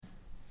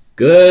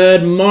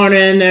Good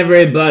morning,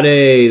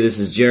 everybody. This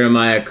is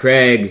Jeremiah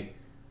Craig.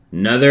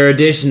 Another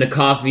edition to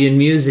Coffee and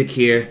Music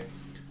here.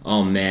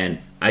 Oh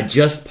man, I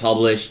just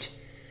published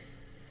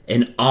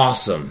an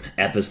awesome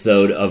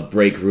episode of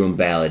Break Room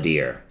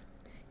Balladeer.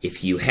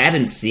 If you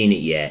haven't seen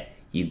it yet,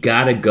 you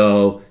gotta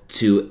go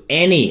to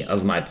any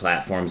of my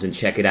platforms and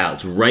check it out.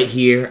 It's right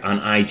here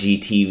on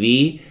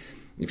IGTV.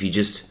 If you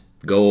just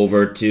go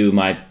over to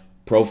my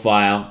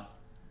profile,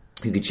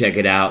 you can check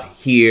it out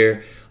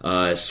here.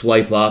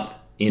 Swipe up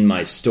in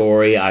my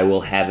story. I will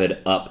have it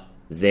up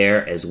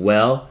there as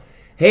well.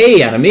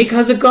 Hey, Annemiek,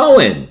 how's it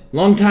going?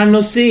 Long time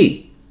no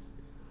see.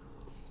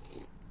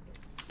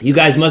 You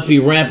guys must be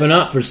ramping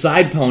up for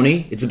Side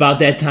Pony. It's about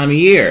that time of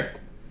year.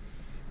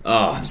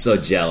 Oh, I'm so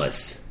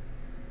jealous.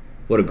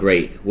 What a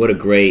great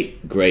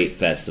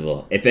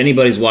festival. If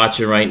anybody's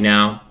watching right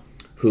now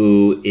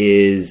who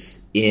is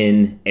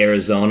in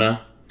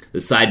Arizona,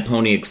 the Side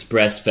Pony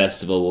Express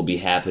Festival will be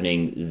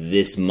happening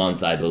this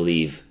month, I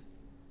believe.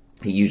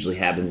 It usually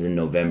happens in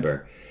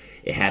November.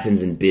 It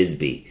happens in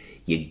Bisbee.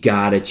 You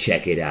gotta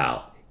check it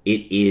out.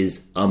 It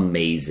is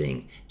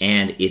amazing.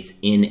 And it's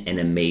in an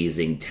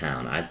amazing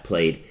town. I've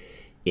played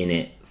in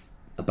it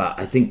about,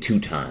 I think, 2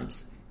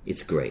 times.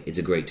 It's great. It's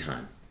a great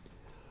time.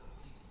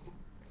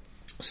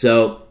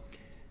 So,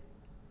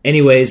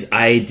 anyways,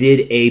 I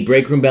did a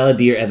Break Room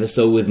Balladeer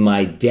episode with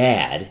my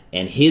dad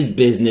and his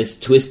business,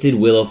 Twisted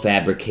Willow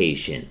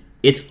Fabrication.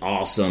 It's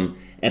awesome.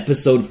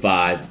 Episode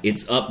 5.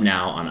 It's up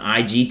now on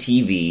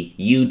IGTV,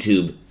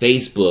 YouTube,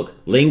 Facebook,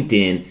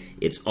 LinkedIn.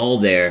 It's all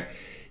there.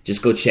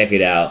 Just go check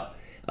it out.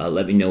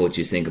 Let me know what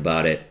you think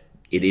about it.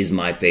 It is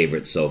my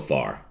favorite so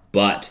far.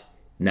 But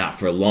not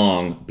for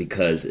long,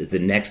 because the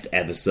next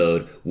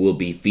episode will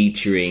be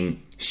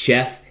featuring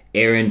Chef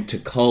Aaron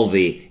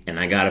Tekulve, and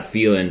I got a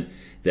feeling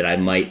that I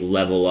might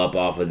level up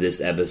off of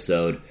this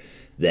episode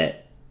that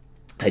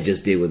I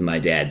just did with my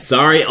dad.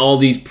 Sorry, all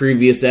these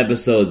previous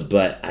episodes,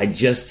 but I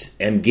just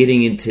am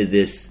getting into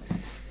this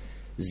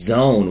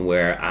zone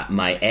where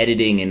my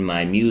editing and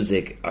my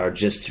music are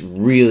just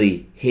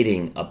really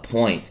hitting a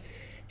point,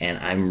 and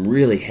I'm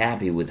really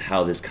happy with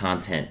how this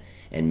content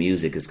and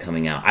music is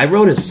coming out. I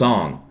wrote a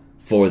song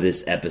for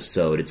this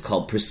episode. It's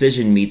called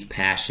Precision Meets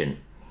Passion,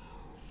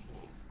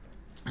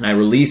 and I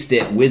released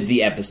it with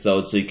the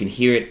episode so you can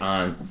hear it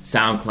on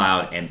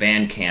SoundCloud and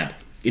Bandcamp.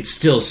 It's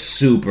still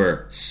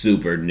super,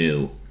 super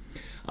new,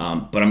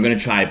 but I'm going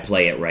to try to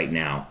play it right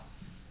now.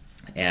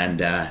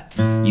 And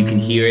you can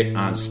hear it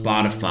on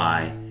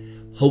Spotify,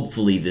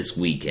 hopefully this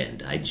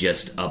weekend. I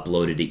just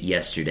uploaded it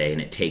yesterday,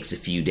 and it takes a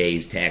few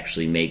days to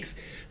actually make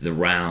the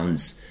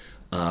rounds,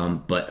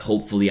 but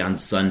hopefully on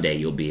Sunday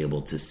you'll be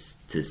able to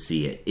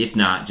see it. If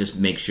not, just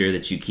make sure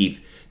that you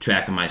keep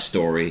track of my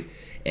story,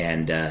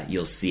 and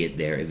you'll see it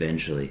there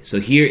eventually. So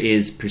here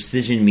is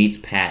Precision Meets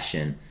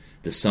Passion,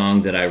 the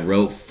song that I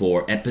wrote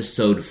for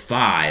episode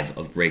 5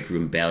 of Break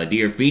Room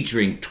Balladeer,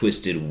 featuring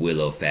Twisted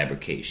Willow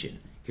Fabrication.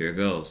 Here it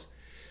goes.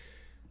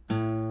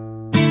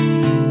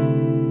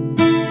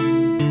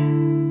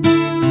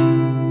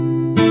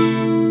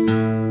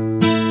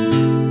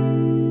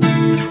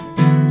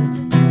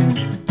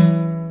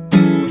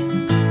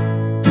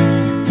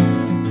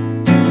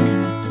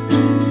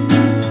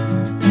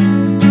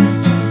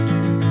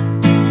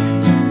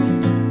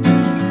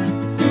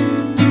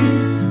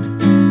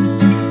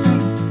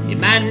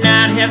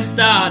 Have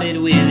started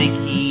with a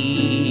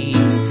key,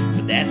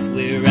 but that's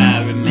where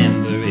I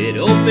remember it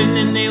open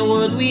in a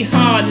world we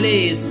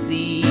hardly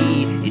see.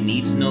 It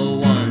needs no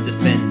one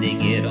defending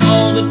it,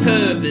 all the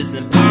purpose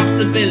and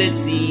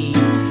possibility.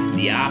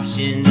 The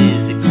option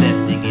is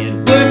accepting it,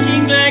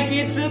 working like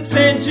it took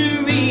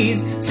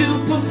centuries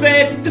to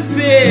perfect the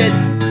fit.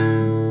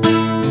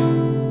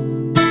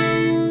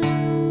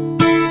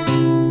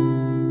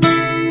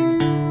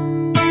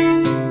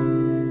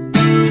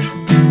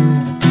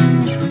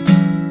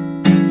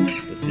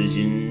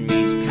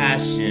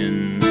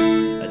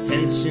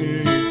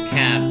 Attention is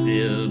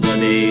captive, but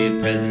a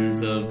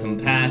presence of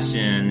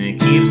compassion, it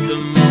keeps the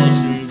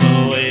emotions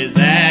always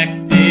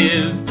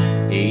active.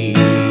 Hey.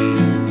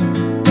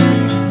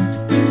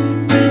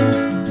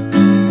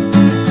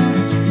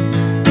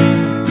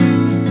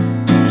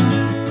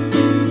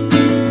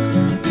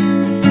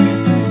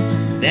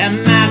 There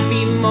might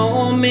be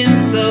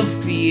moments of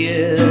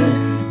fear,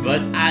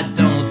 but I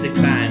don't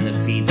decline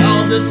defeat.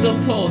 All the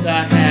support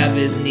I have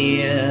is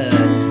near.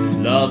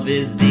 Love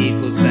is the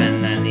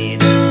cosign I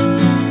need.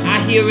 I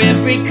hear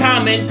every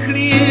comment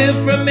clear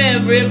from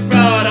every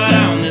fraud out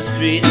on the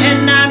street,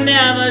 and I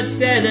never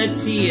shed a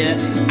tear.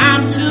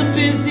 I'm too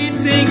busy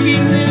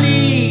taking the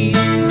lead.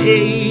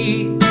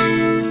 Hey.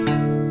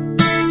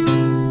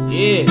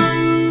 Yeah.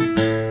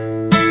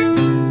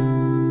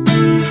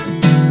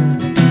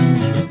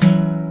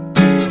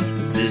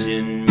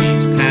 Precision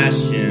meets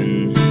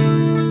passion,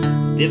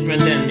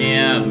 different than the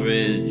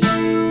average.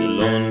 The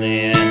lonely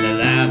and the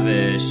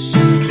lavish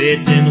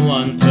fit in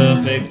one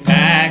perfect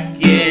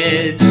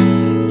package.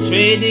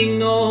 Trading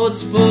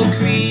notes for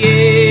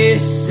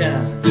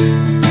creation.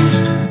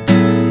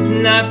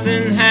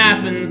 Nothing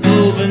happens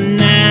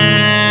overnight.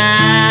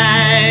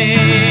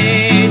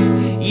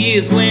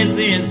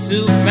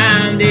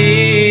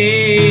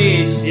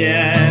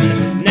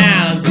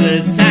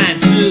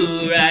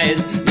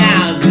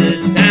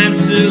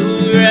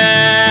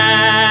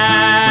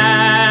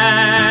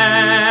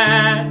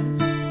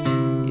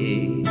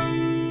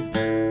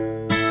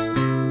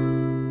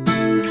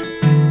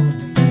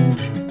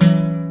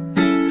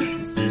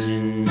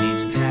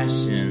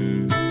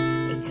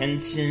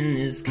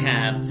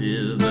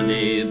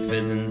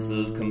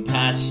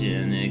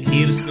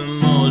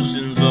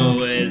 emotions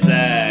always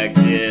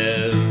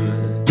active. Yeah.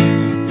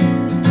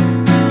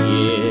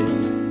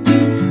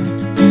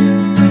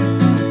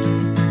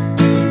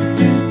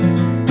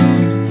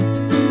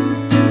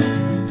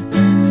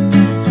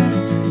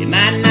 It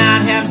might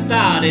not have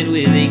started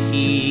with a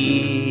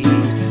key,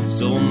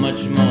 so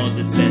much more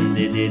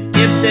descended it.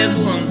 If there's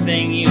one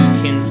thing you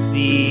can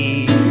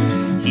see,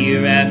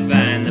 here I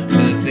find the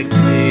perfect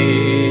fit.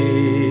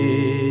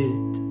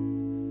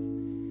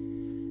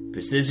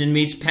 Precision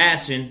meets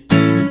passion.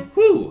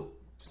 Whew!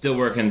 Still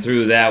working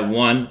through that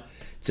one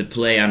to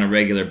play on a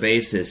regular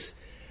basis.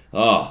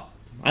 Oh,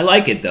 I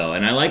like it though,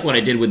 and I like what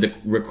I did with the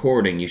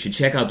recording. You should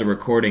check out the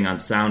recording on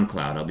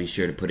SoundCloud. I'll be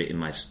sure to put it in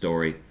my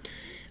story.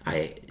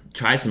 I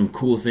try some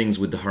cool things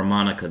with the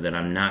harmonica that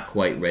I'm not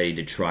quite ready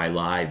to try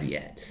live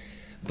yet.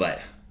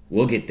 But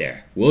we'll get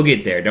there. We'll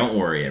get there. Don't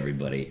worry,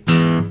 everybody.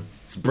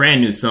 It's a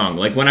brand new song.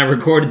 Like when I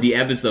recorded the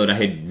episode, I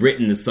had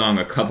written the song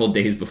a couple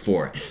days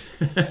before it.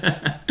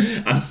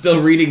 I'm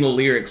still reading the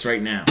lyrics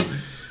right now.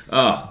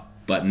 Oh,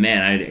 but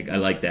man, I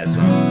like that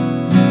song.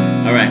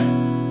 All right.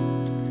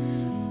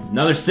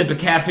 Another sip of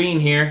caffeine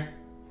here.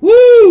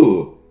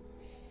 Woo!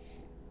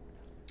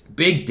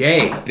 Big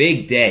day.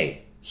 Big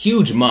day.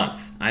 Huge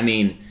month. I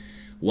mean,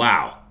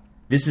 wow.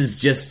 This is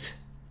just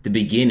the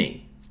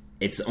beginning.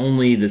 It's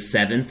only the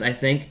 7th, I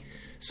think.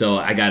 So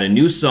I got a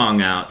new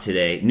song out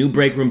today, new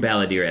Break Room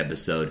Balladeer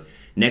episode.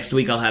 Next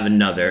week I'll have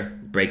another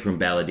Break Room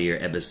Balladeer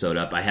episode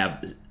up. I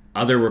have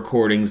other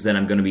recordings that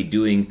I'm going to be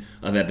doing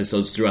of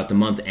episodes throughout the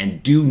month.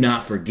 And do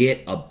not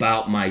forget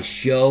about my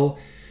show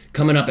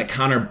coming up at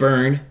Connor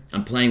Byrne.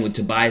 I'm playing with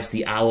Tobias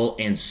the Owl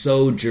and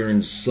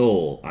Sojourn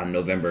Soul on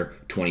November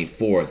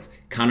 24th.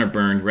 Connor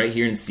Byrne right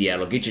here in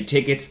Seattle. Get your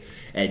tickets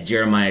at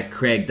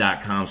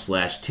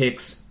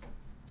jeremiahcraig.com/tickets.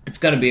 It's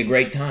going to be a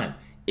great time.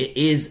 It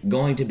is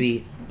going to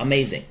be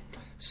amazing.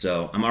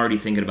 So I'm already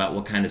thinking about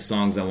what kind of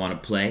songs I want to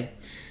play,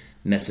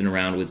 messing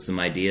around with some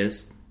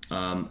ideas.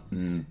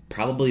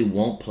 Probably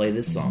won't play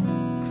this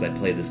song because I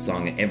play this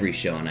song at every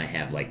show and I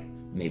have like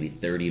maybe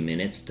 30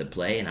 minutes to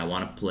play, and I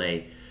want to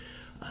play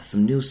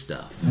some new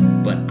stuff.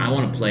 But I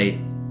want to play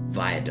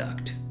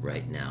Viaduct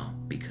right now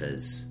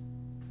because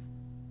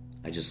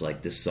I just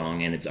like this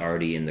song and it's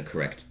already in the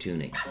correct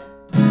tuning.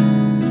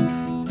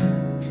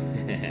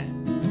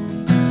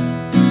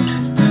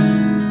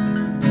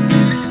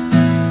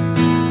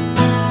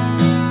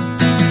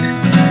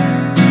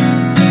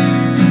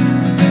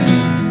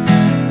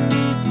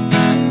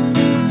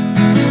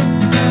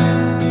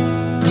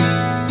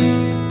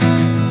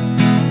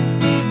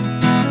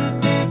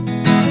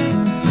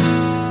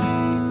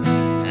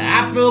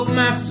 Broke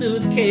my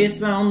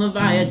suitcase on the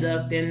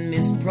viaduct and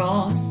Miss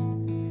Pross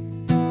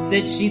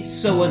said she'd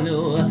sew a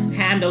new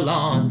handle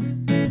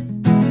on.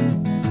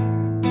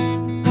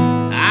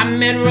 I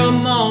met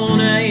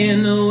Ramona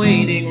in the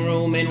waiting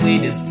room and we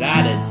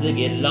decided to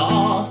get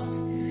lost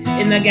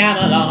in the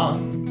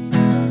Gamelon.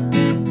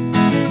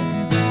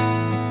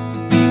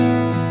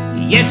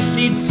 Yes,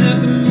 she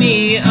took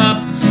me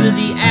up to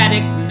the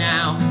attic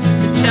now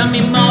to tell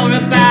me more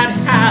about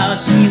how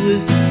she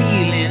was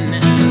feeling.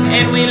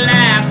 And we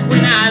laughed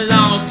when I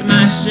lost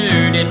my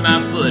shirt and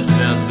my foot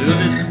fell through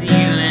the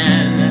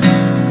ceiling.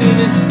 Through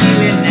the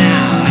ceiling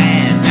now,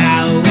 and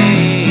I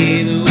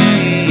wave,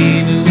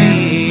 wave,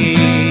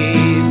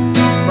 wave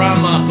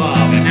from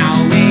above, and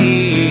I'll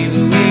wave,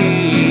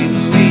 wave,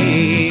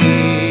 wave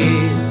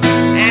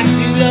at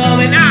you, love,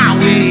 and I'll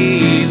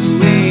wave,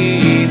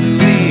 wave,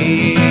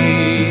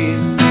 wave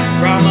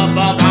from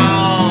above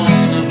on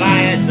the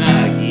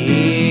viaduct,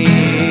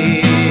 yeah.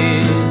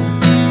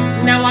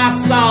 Now I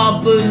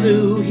saw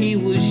Baloo, he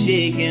was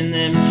shaking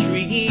them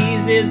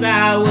trees as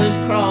I was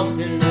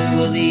crossing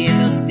over the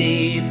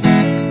interstates.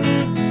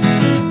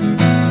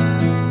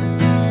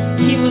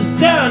 He was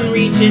done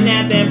reaching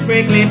at them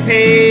prickly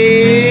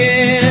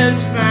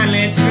pears,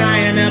 finally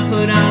trying to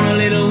put on a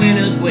little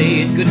winter's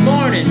weight. Good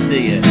morning to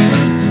you.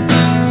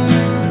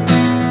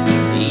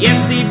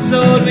 Yes, he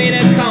told me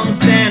to come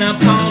stand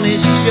upon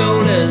his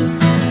shoulders,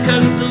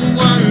 'cause the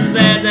ones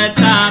at the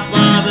top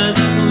are the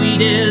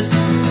sweetest.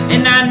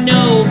 And I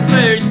know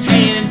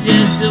firsthand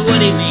just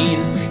what he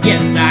means.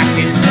 Yes, I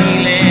can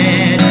feel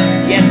it.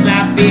 Yes,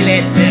 I feel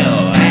it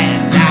too.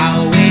 And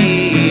I'll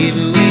wave,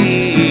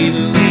 wave,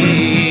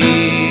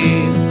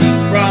 wave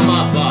from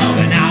above.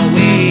 And I'll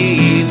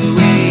wave,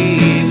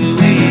 wave,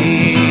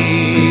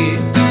 wave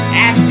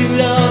at you,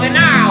 love. And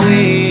I'll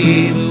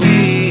wave,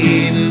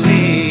 wave,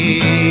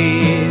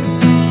 wave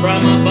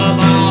from above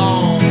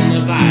on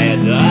the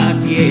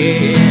viaduct,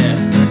 yeah.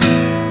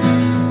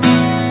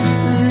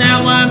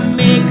 Now I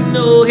make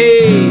no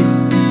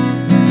haste,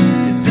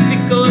 'cause if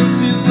it goes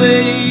to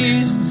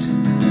waste,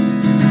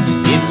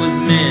 it was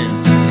meant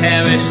to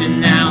perish.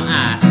 And now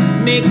I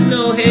make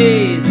no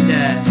haste,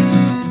 I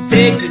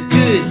take a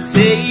good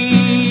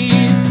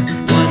taste,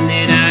 one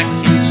that I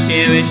can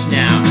cherish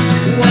now,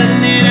 one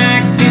that I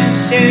can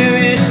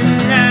cherish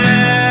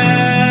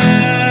now,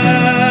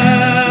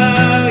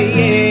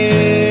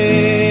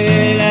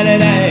 yeah, la la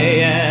la,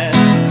 yeah.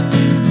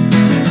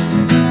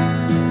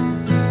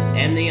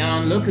 And the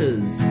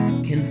onlookers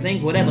can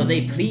think whatever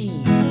they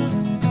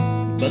please,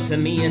 but to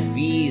me it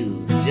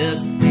feels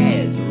just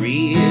as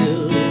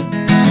real.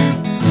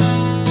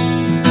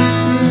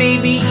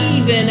 Maybe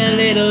even a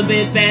little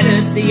bit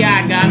better. See,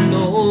 I got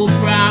no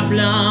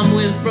problem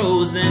with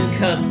frozen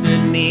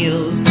custard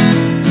meals,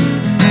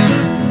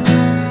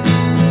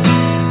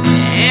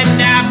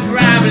 and I'll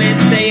probably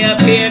stay up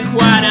here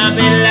quite a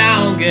bit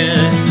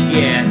longer.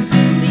 Yeah,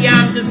 see,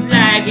 I'm just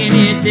liking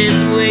it this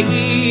way,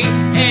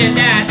 and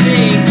I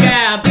think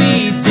I'll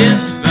be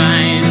just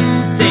fine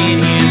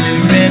staying here the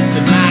rest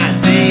of my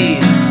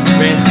days.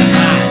 Rest of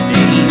my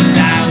days,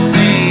 I'll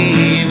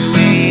wave,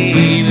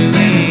 wave,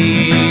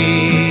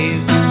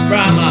 wave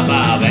from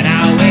above, and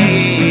I'll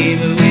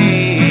wave,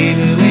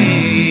 wave,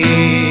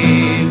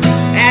 wave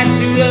at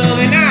true love,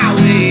 and I'll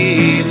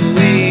wave,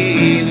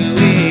 wave,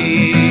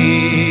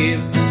 wave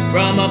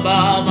from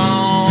above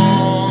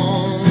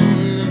on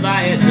the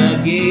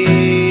viaduct gate.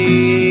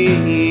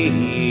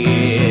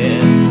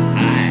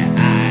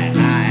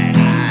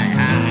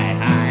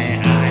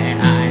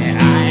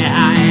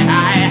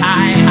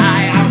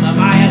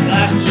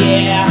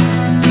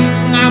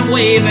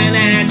 Waving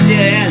at you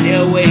as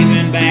you're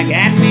waving back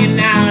at me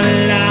now,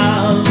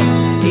 love.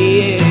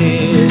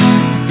 Yeah.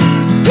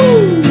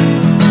 Woo!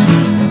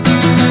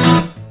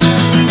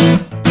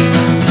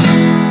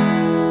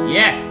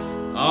 Yes.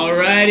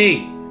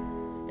 Alrighty.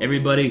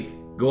 Everybody,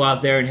 go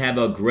out there and have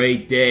a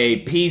great day.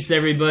 Peace,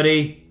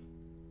 everybody.